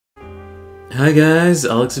Hi guys,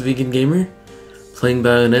 Alex the Vegan Gamer, playing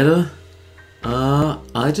Bayonetta.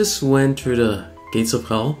 I just went through the gates of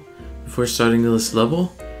hell before starting this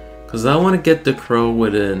level, because I want to get the crow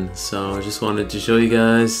within, so I just wanted to show you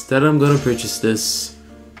guys that I'm gonna purchase this.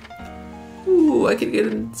 Ooh, I can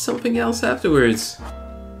get something else afterwards.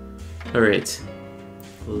 Alright,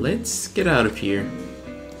 let's get out of here.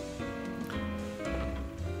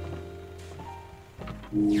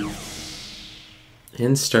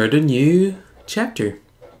 And start a new chapter.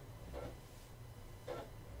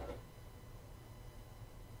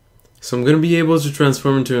 So I'm gonna be able to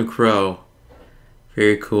transform into a crow.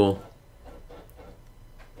 Very cool.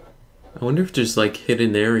 I wonder if there's like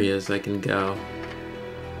hidden areas I can go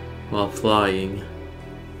while flying.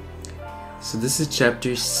 So this is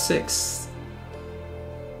chapter 6.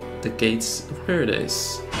 The Gates of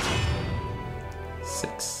Paradise.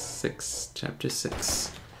 Chapter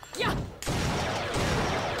 6. Yeah.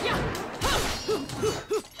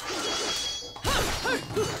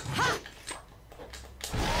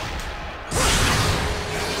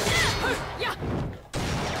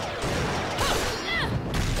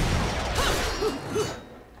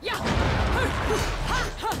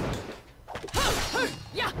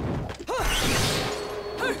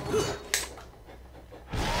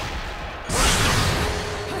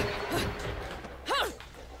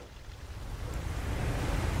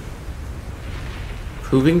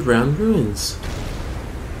 Proving ground ruins.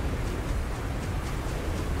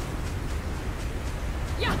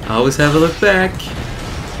 I always have a look back.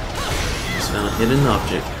 Just found a hidden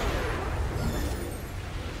object.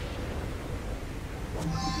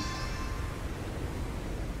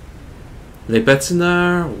 Les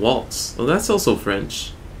Pétinards Waltz. Oh, that's also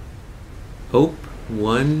French. Hope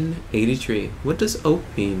 183. What does hope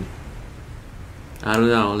mean? I don't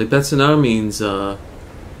know. Les Pétinards means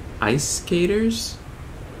ice skaters?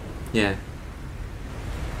 Yeah.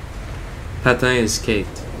 Patin is skate.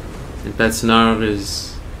 And patineur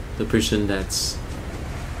is the person that's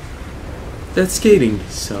skating,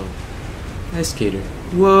 so ice skater.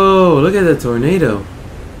 Whoa, look at that tornado.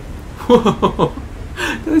 Whoa,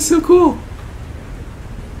 that's so cool.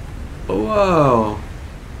 Whoa.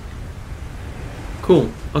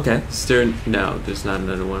 Cool. Okay, no, there's not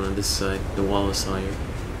another one on this side. The wall is higher.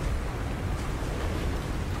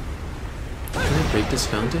 Can I break this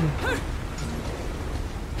fountain?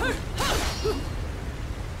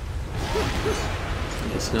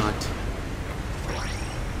 It's not.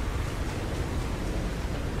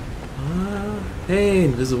 Hey,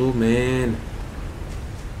 invisible man.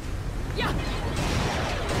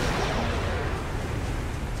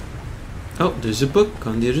 Oh, there's a book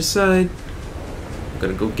on the other side. I'm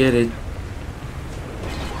gonna go get it.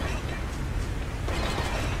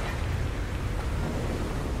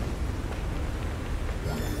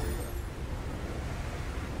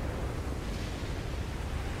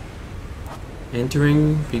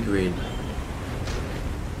 Entering the grid.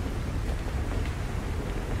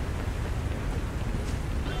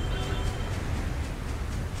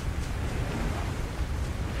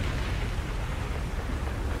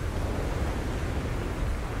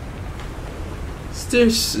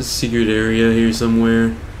 There's a secret area here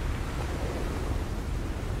somewhere.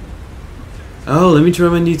 Oh, let me try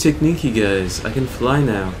my new technique, you guys. I can fly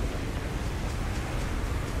now.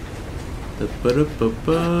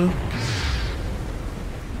 Da-ba-da-ba-ba.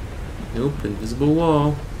 Nope, invisible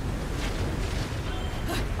wall.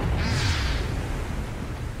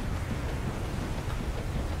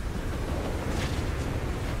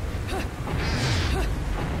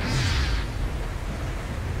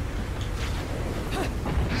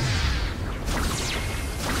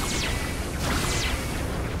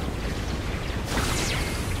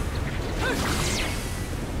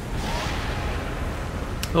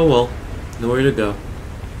 Oh well, nowhere to go.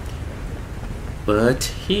 But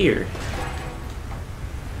here.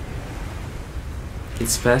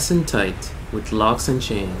 It's fastened tight with locks and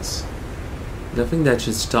chains. Nothing that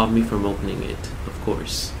should stop me from opening it, of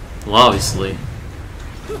course. Well, obviously.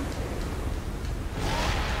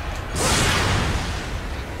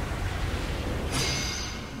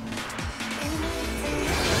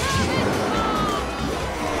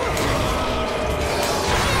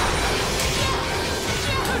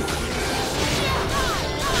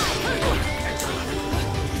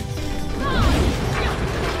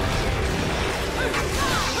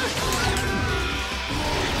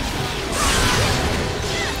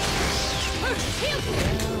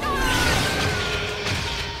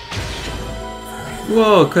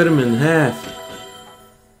 Whoa, cut him in half.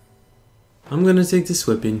 I'm gonna take this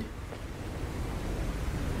whipping.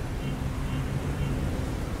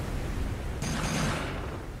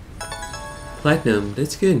 Platinum,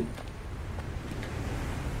 that's good.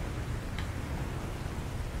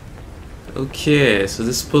 Okay, so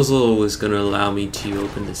this puzzle is gonna allow me to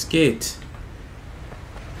open this gate.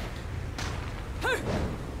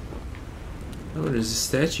 Oh, there's a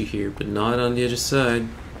statue here, but not on the other side.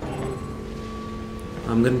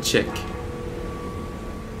 I'm gonna check.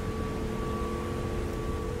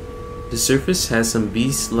 The surface has some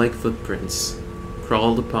beast-like footprints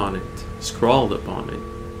scrawled upon it.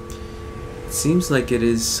 It seems like it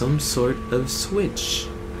is some sort of switch.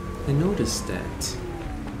 I noticed that.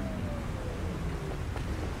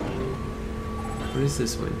 What is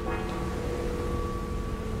this one?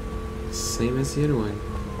 Same as the other one.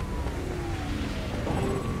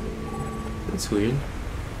 That's weird.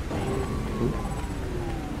 Ooh.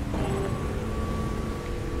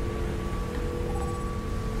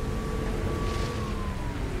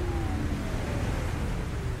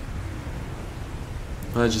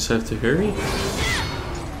 I just have to hurry?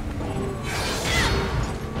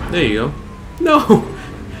 There you go. No!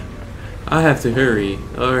 I have to hurry.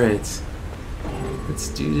 Alright. Let's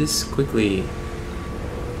do this quickly.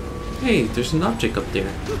 Hey, there's an object up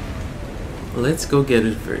there. Let's go get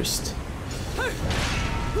it first.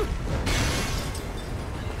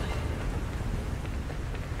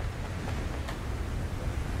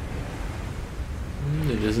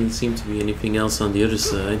 There doesn't seem to be anything else on the other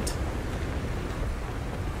side.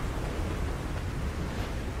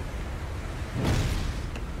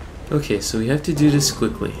 Okay, so we have to do this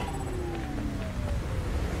quickly.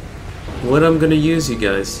 What I'm gonna use you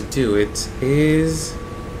guys to do it is...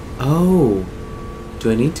 Oh!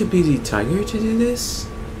 Do I need to be the tiger to do this?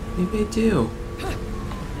 Maybe I do.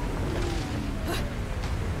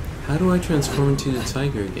 How do I transform into the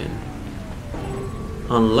tiger again?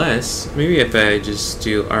 Unless... Maybe if I just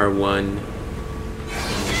do R1...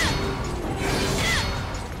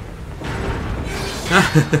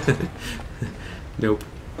 Nope.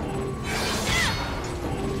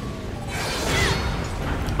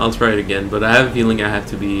 I'll try it again, but I have a feeling I have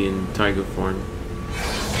to be in tiger form.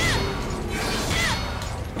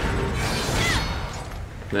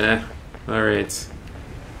 Nah, alright.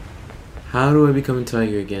 How do I become a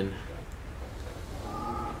tiger again?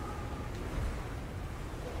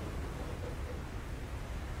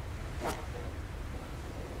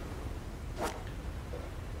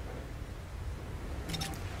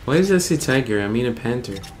 Why does that say tiger? I mean a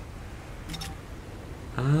panther.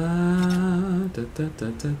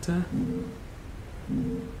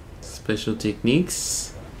 Special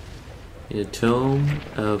techniques in a tome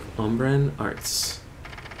of Umbran arts.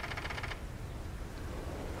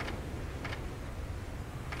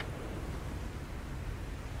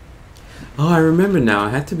 Oh, I remember now. I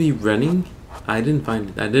had to be running. I didn't find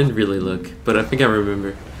it. I didn't really look, but I think I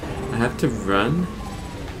remember. I have to run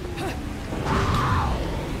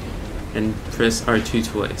and press R2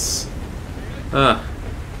 twice. Ah.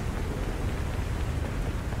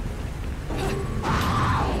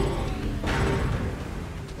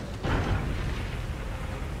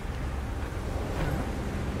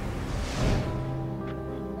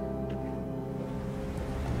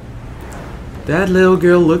 That little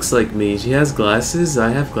girl looks like me. She has glasses,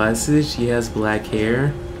 I have glasses, she has black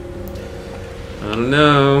hair. I don't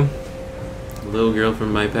know. A little girl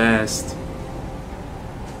from my past.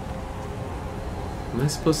 Am I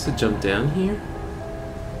supposed to jump down here?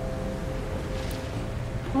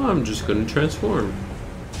 Oh, I'm just gonna transform.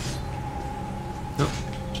 Nope.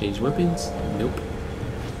 Change weapons? Nope.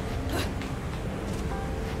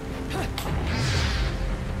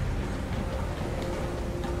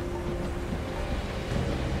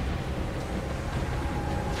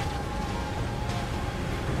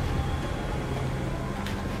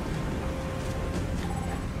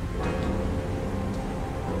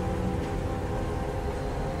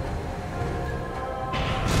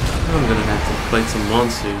 I'm gonna have to fight some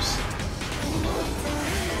monsters.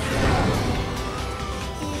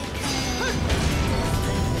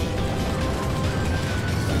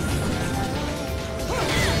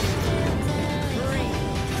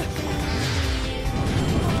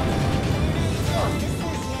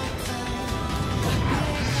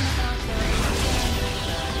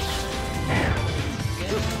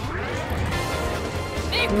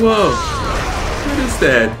 Whoa! What is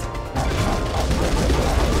that?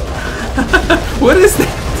 What is that?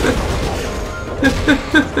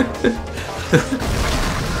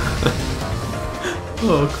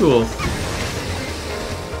 Oh, cool.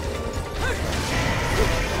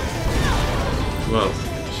 Whoa,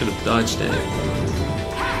 should have dodged that.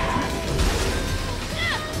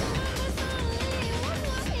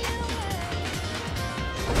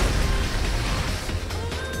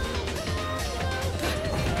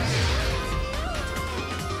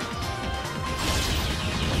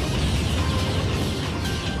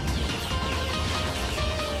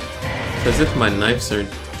 as if my knives are...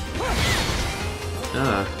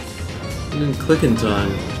 Ah, I didn't click in time.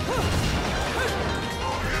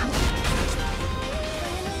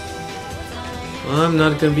 I'm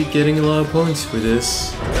not gonna be getting a lot of points for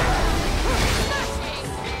this.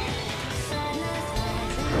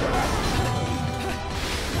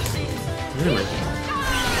 Really?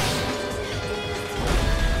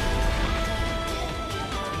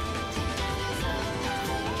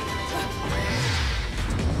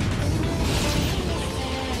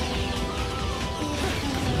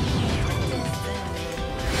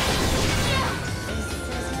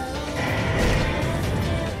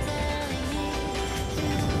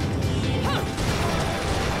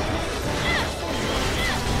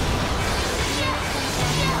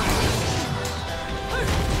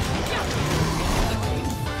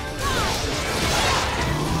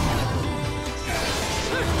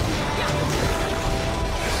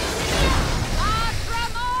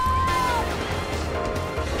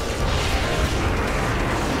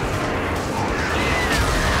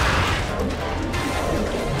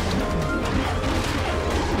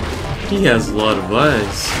 He has a lot of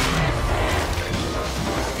eyes.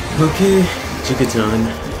 Okay, Jigaton.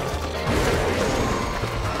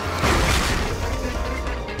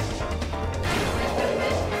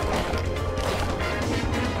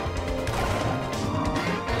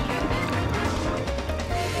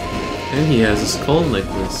 And he has a skull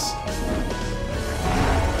necklace.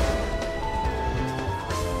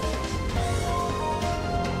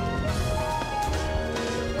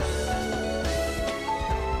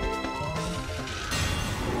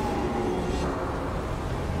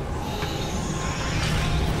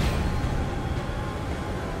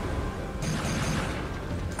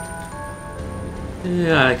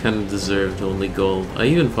 Yeah, I kind of deserved only gold. I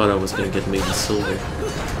even thought I was gonna get maybe silver.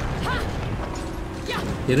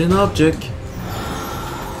 Hidden object!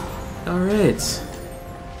 Alright.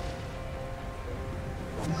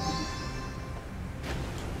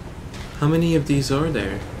 How many of these are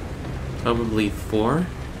there? Probably 4?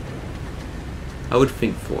 I would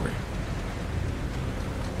think 4.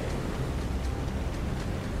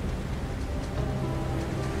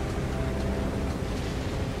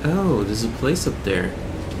 Oh, there's a place up there.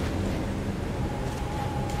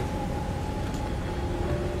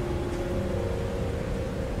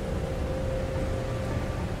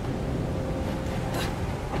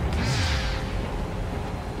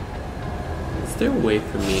 Is there a way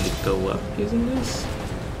for me to go up using this?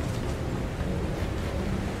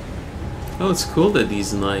 Oh, it's cool that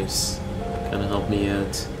these knives kind of help me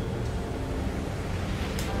out.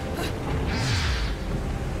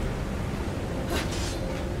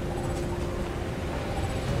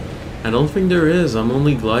 I don't think there is. I'm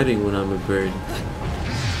only gliding when I'm a bird.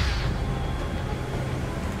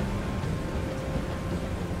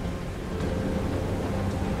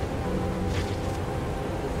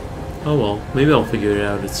 Oh well, maybe I'll figure it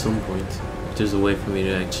out at some point. If there's a way for me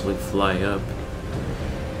to actually fly up.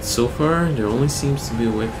 So far, there only seems to be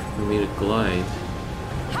a way for me to glide.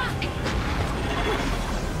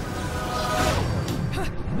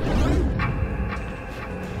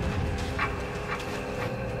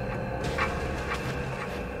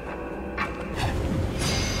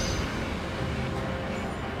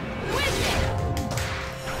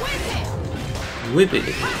 Whip it.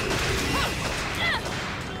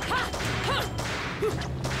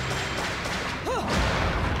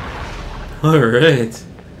 Alright.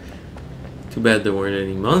 Too bad there weren't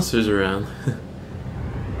any monsters around.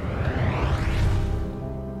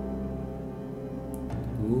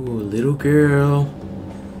 Ooh, little girl.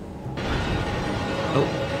 Oh.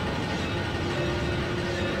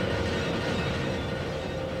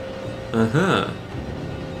 Uh-huh.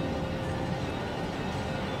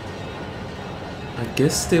 I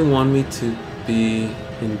guess they want me to be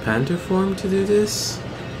in panther form to do this?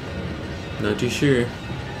 Not too sure.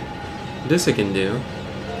 This I can do.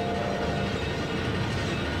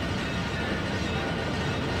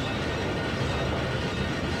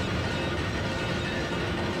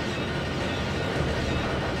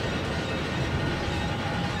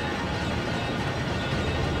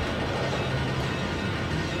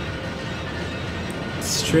 It's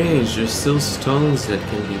strange, there's still stones that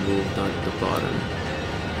can be moved at the bottom.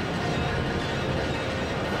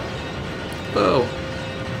 Oh.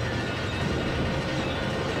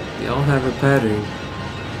 They all have a pattern.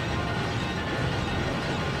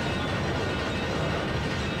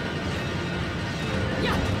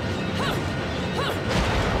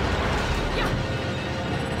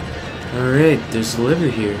 Alright, there's a lever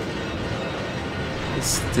here.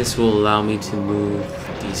 This will allow me to move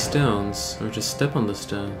these stones, or just step on the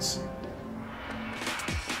stones.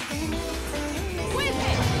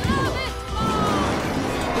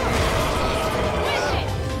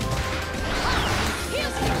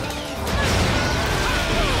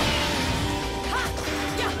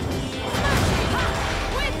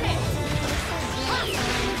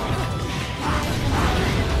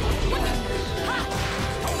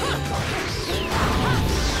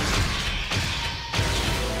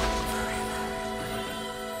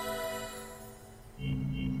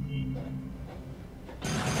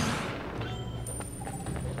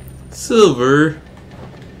 Silver.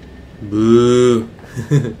 Boo.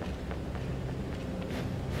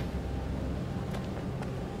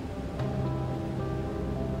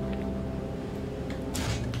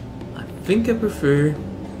 I think I prefer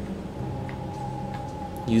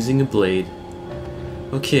using a blade.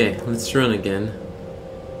 Okay, let's run again.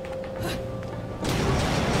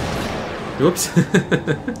 Whoops.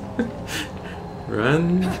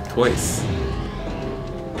 Run twice.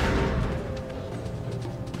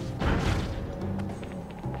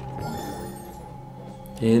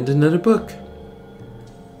 And another book.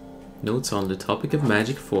 Notes on the topic of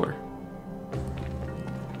Magic 4.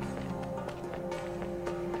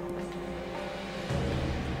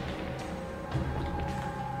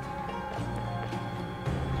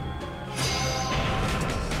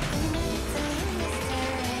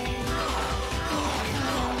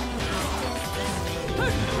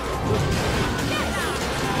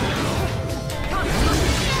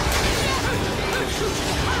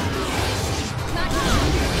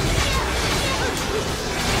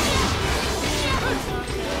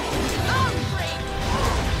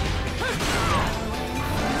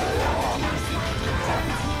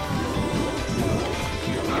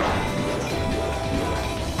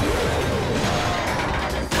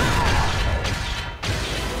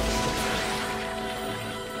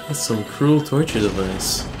 That's some cruel torture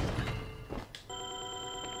device.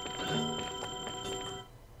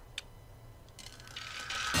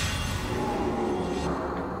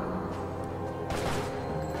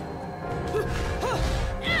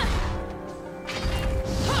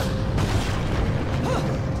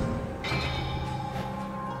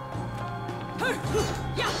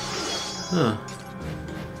 Huh.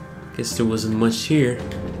 Guess there wasn't much here.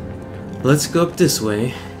 Let's go up this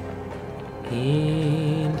way.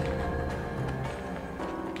 And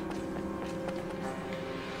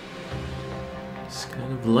it's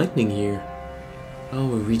kind of lightning here. Oh,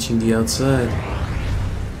 we're reaching the outside.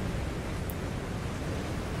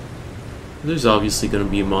 There's obviously gonna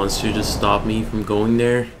be a monster to stop me from going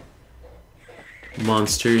there.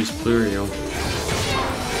 Monster is plural.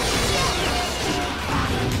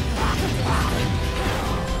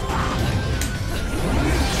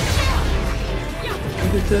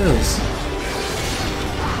 Look at those.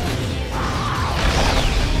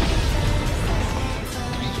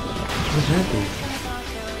 What happened?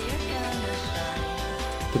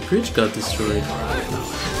 The bridge got destroyed.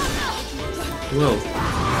 Whoa.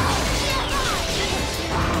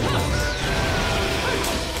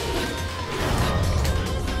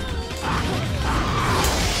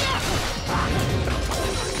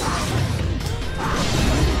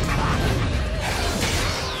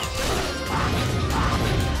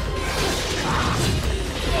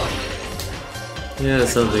 Yeah,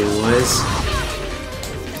 that's how they was.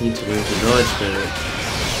 Need to learn to dodge better.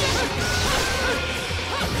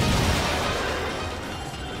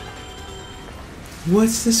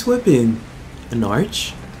 What's this weapon? An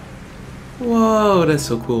arch? Whoa, that's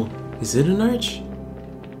so cool. Is it an arch?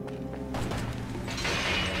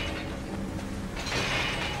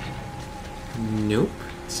 Nope.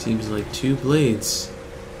 Seems like two blades.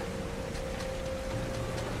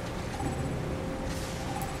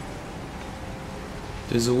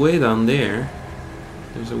 There's a way down there.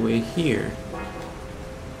 There's a way here.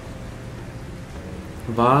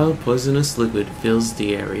 Vile poisonous liquid fills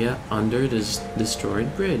the area under this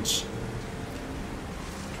destroyed bridge.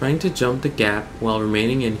 Trying to jump the gap while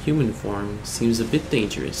remaining in human form seems a bit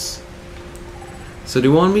dangerous. So they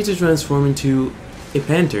want me to transform into a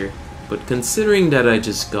panther, but considering that I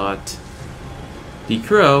just got the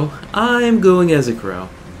crow, I'm going as a crow.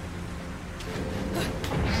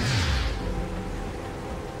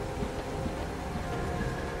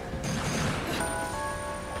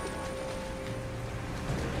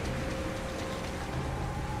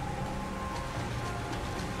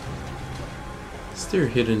 Is there a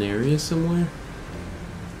hidden area somewhere?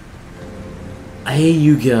 Hey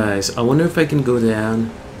you guys, I wonder if I can go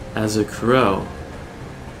down as a crow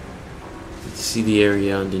to see the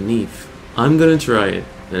area underneath. I'm gonna try it,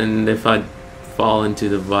 and if I fall into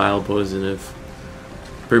the vile poison of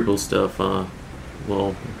purple stuff,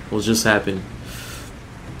 well, will just happen.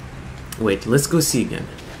 Wait, let's go see again.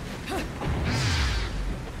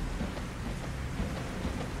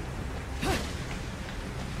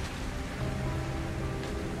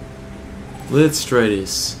 Let's try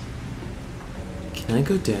this. Can I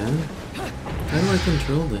go down? How do I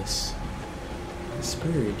control this? This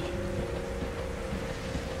bird.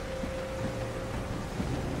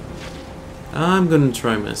 I'm gonna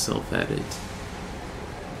try myself at it.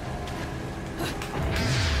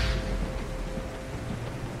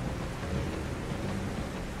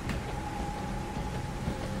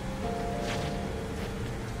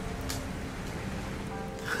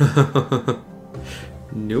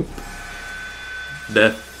 Nope.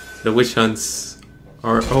 The witch hunts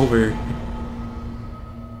are over.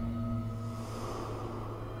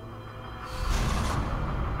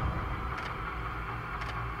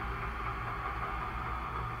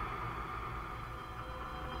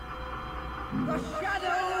 The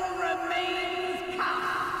shadow remains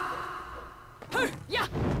cast. Yeah.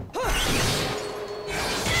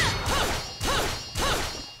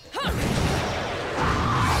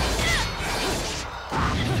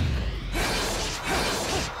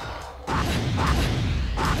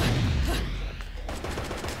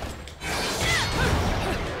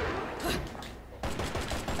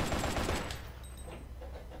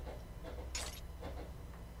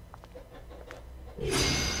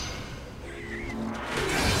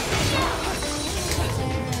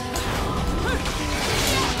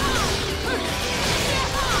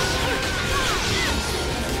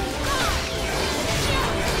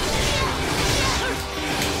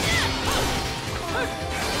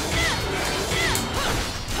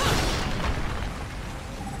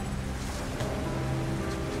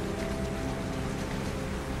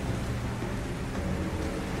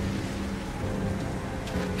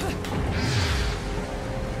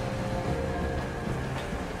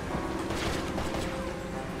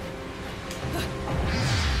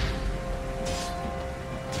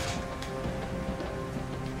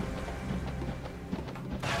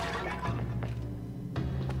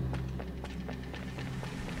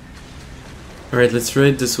 Alright, let's try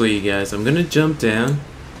it this way, you guys. I'm gonna jump down,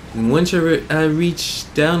 and once I reach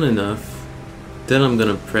down enough, then I'm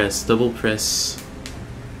gonna double press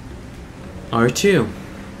R2.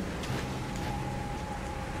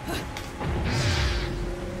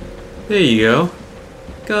 There you go.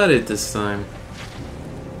 Got it this time.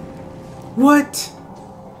 What?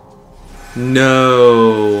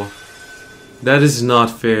 No. That is not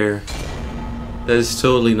fair. That is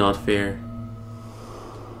totally not fair.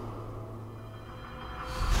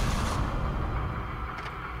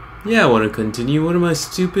 Yeah, I want to continue. What am I,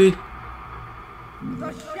 stupid?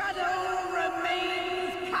 The shadow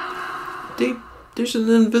remains cast. There's an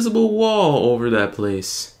invisible wall over that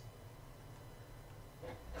place.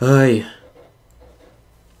 Aye.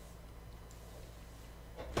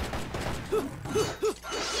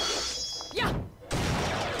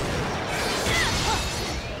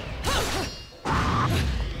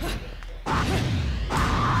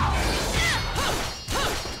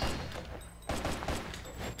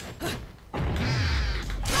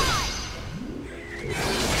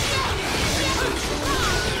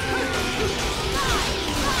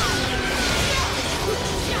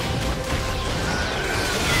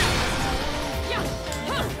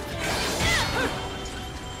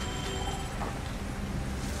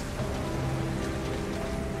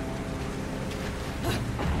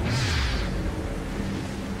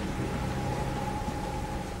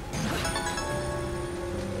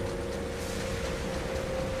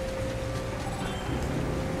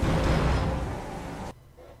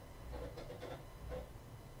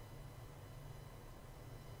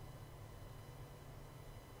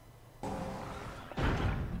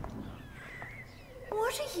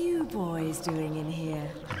 What are you boys doing in here?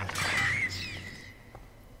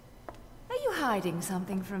 Are you hiding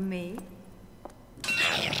something from me?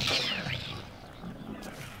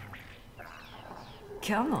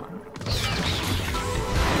 Come on.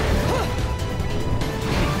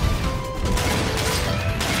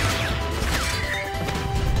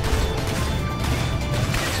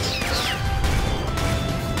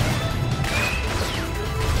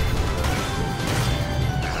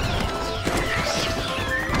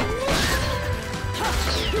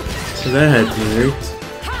 So that had to hurt.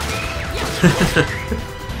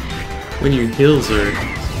 When your heels are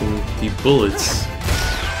the bullets.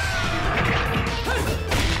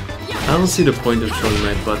 I don't see the point of showing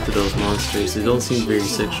my butt to those monsters. They don't seem very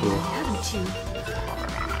sexual. Haven't you?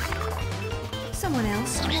 Someone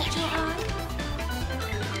else caught your eye?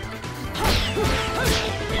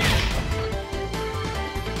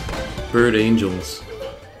 Bird angels.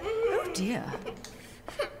 Oh dear.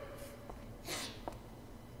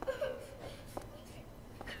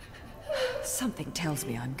 Something tells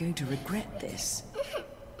me I'm going to regret this.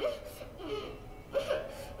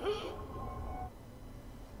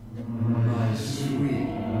 My sweet,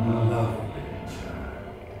 lovely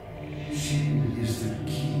child. She is the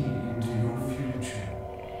key to your future.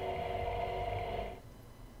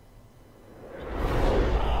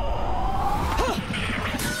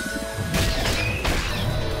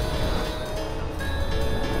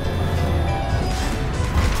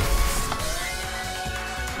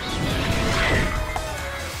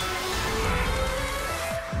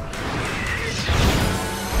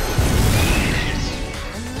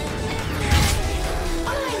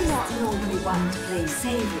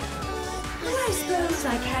 behavior. But I suppose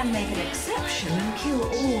I can make an exception and kill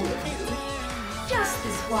all of you. Just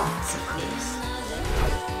this once, of course.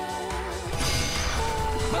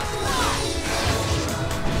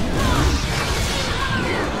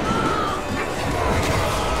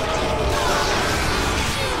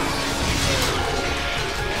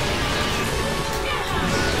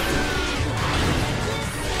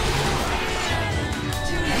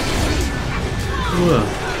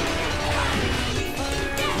 Whoa.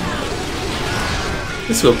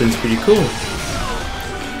 This weapon's pretty cool.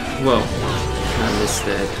 Whoa. I missed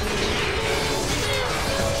that.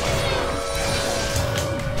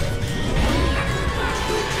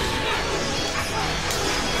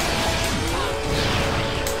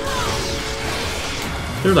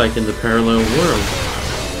 They're like in the parallel world.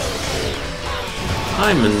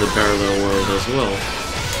 I'm in the parallel world as well.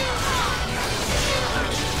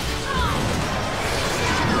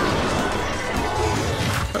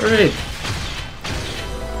 Alright.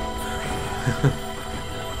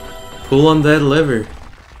 Pull on that lever.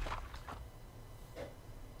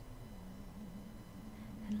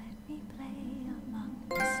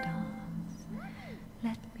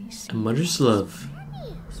 A mother's love.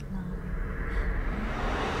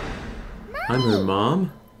 I'm her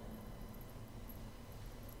mom?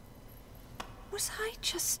 Was I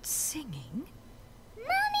just singing?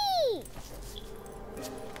 Mummy!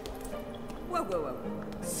 Whoa, whoa,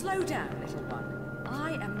 whoa. Slow down, little one.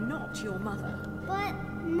 I am not your mother. But,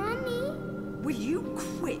 Mummy... Will you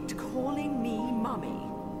quit calling me Mummy?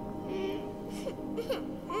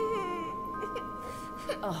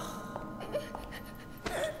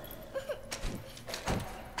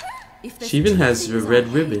 If there's She even has two a things red I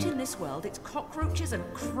hate ribbon. in this world, it's cockroaches and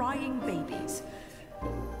crying babies.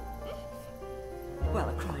 Well,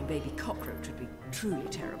 a crying baby cockroach would be truly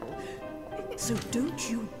terrible. So don't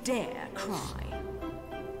you dare cry.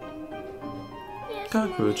 Yes,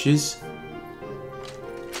 Cockroaches.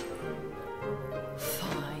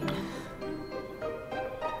 Fine.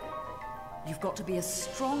 You've got to be a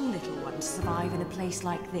strong little one to survive in a place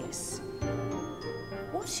like this.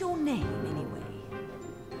 What's your name, anyway?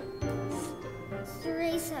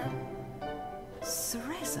 Teresa.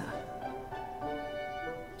 Cereza?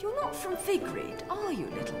 You're not from Vigrid, are you,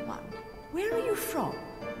 little one? Where are you from?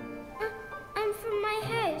 I'm from my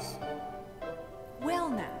house. Well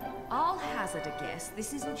now, I'll hazard a guess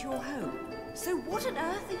this isn't your home. So what on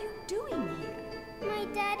earth are you doing here? My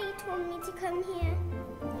daddy told me to come here.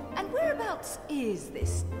 And whereabouts is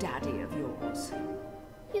this daddy of yours?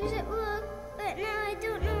 He was at work, but now I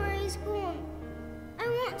don't know where he's gone. I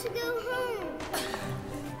want to go home.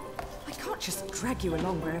 I can't just drag you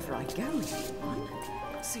along wherever I go, little one.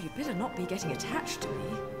 So you'd better not be getting attached to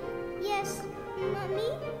me. Yes,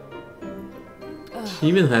 Mummy? She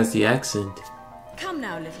even has the accent. Come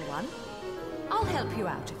now, little one. I'll help you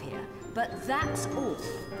out of here, but that's all.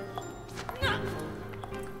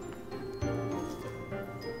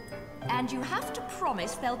 And you have to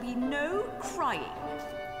promise there'll be no crying.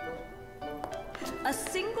 A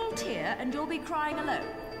single tear and you'll be crying alone.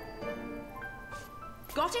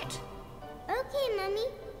 Got it? Okay, Mummy.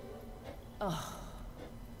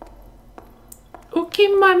 Okay,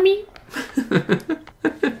 mommy.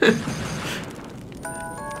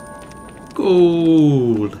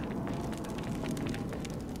 Gold.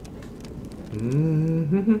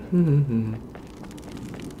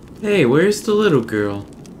 Hey, where's the little girl?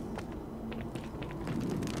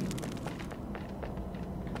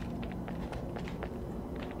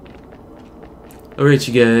 Alright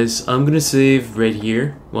you guys, I'm gonna save right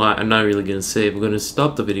here. Well, I'm not really gonna save, I'm gonna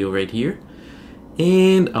stop the video right here.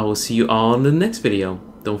 And I will see you all in the next video.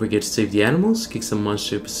 Don't forget to save the animals, kick some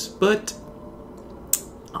monsters' butt.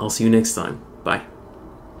 I'll see you next time. Bye.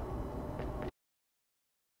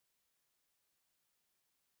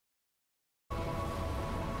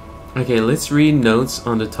 Okay, let's read notes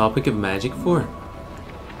on the topic of Magic 4.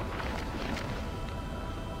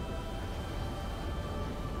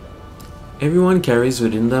 Everyone carries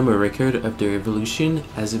within them a record of their evolution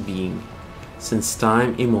as a being, since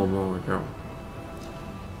time immemorial.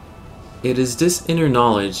 It is this inner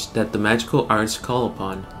knowledge that the magical arts call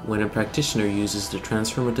upon when a practitioner uses the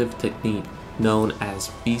transformative technique known as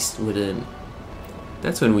Beast Within.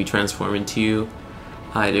 That's when we transform into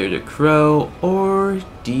either the Crow or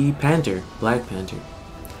the Panther, Black Panther.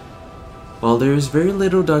 While there is very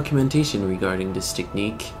little documentation regarding this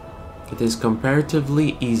technique, it is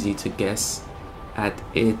comparatively easy to guess at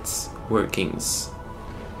its workings.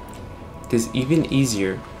 It is even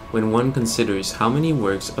easier when one considers how many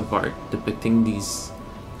works of art depicting these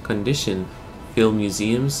conditions fill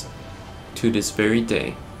museums to this very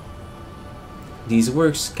day. these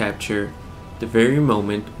works capture the very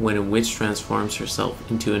moment when a witch transforms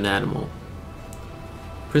herself into an animal.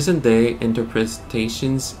 Present-day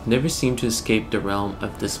interpretations never seem to escape the realm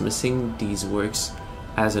of dismissing these works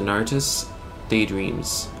as an artist's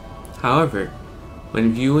daydreams. However,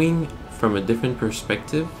 when viewing from a different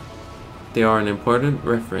perspective, they are an important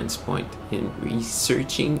reference point in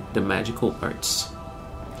researching the magical arts.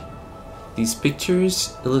 These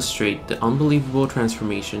pictures illustrate the unbelievable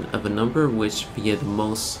transformation of a number witch via the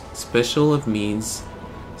most special of means,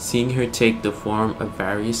 seeing her take the form of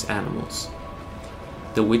various animals.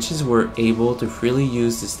 The witches were able to freely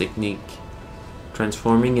use this technique,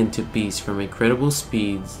 transforming into beasts from incredible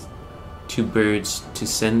speeds to birds to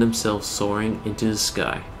send themselves soaring into the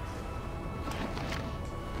sky.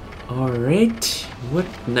 Alright, what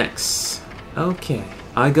next? Okay,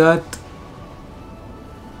 I got...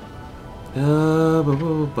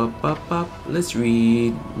 let's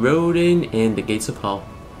read Rodin and the Gates of Hell.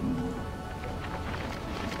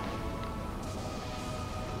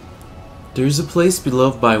 There is a place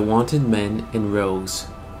beloved by wanted men and rogues,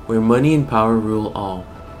 where money and power rule all.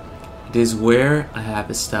 It is where I have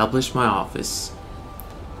established my office.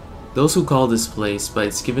 Those who call this place by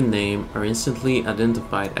its given name are instantly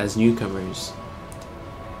identified as newcomers.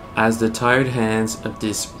 As the tired hands of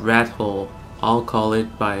this rat hole, I'll call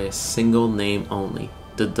it by a single name only,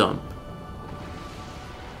 the dump.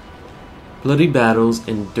 Bloody battles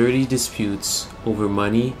and dirty disputes over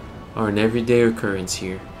money are an everyday occurrence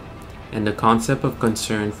here, and the concept of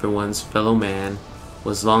concern for one's fellow man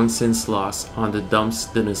was long since lost on the dump's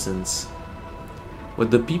denizens.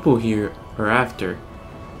 What the people here are after,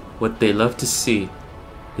 what they love to see,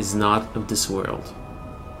 is not of this world.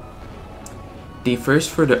 They thirst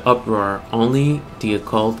for the uproar only the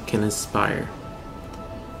occult can inspire.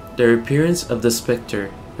 Their appearance of the spectre,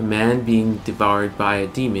 a man being devoured by a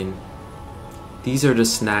demon, these are the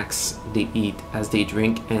snacks they eat as they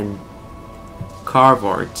drink and carve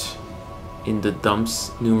art in the dump's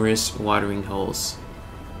numerous watering holes.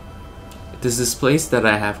 It is this place that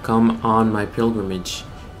I have come on my pilgrimage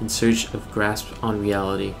in search of grasp on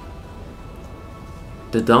reality.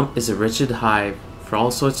 The dump is a wretched hive for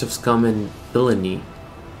all sorts of scum and villainy,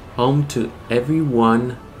 home to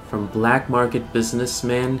everyone from black market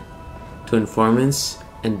businessmen to informants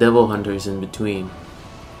and devil hunters in between.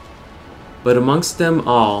 But amongst them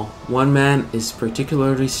all, one man is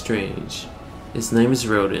particularly strange. His name is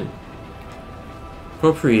Rodin,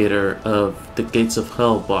 proprietor of the Gates of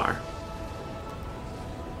Hell bar.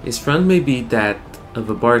 His front may be that of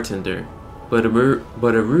a bartender, but a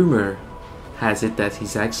rumor has it that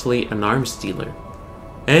he's actually an arms dealer.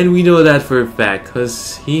 And we know that for a fact,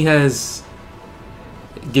 because he has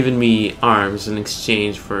given me arms in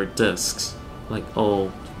exchange for discs, like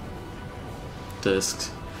old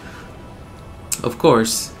discs. Of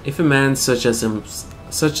course, if a man such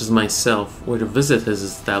as myself were to visit his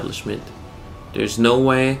establishment, there's no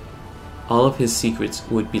way all of his secrets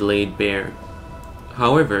would be laid bare.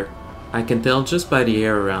 However, I can tell just by the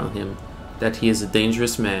air around him that he is a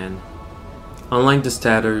dangerous man. Unlike the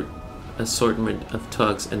scattered assortment of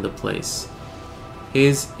thugs in the place,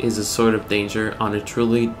 his is a sort of danger on a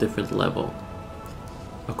truly different level.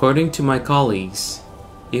 According to my colleagues,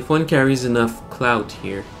 if one carries enough clout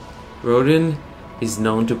here, Rodin is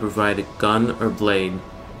known to provide a gun or blade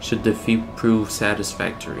should the fee prove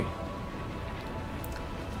satisfactory.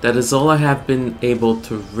 That is all I have been able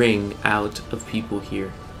to wring out of people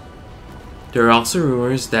here. There are also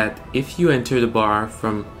rumors that if you enter the bar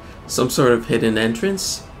from some sort of hidden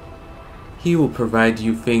entrance, he will provide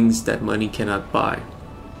you things that money cannot buy.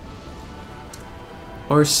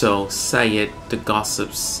 Or so say it the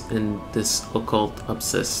gossips in this occult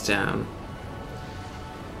obsessed town.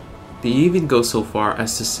 They even go so far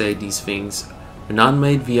as to say these things are not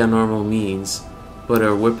made via normal means, but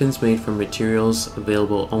are weapons made from materials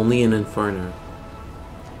available only in Inferno.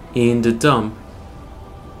 In the dump,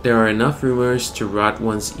 there are enough rumors to rot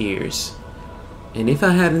one's ears. And if I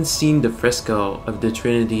hadn't seen the fresco of the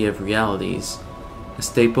Trinity of Realities, a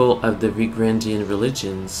staple of the Vigrandian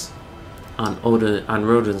religions, on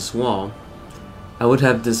Rodin's wall, I would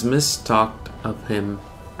have dismissed talk of him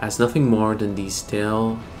as nothing more than these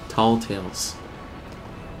tall tales.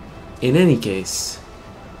 In any case,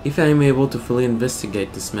 if I am able to fully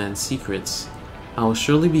investigate this man's secrets, I will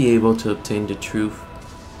surely be able to obtain the truth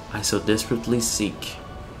I so desperately seek.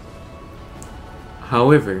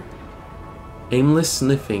 However, aimless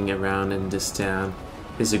sniffing around in this town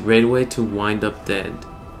is a great way to wind up dead.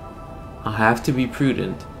 I'll have to be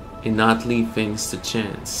prudent and not leave things to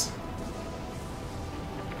chance.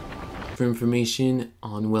 For information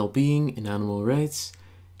on well-being and animal rights,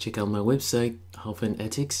 check out my website,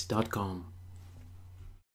 healthandethics.com.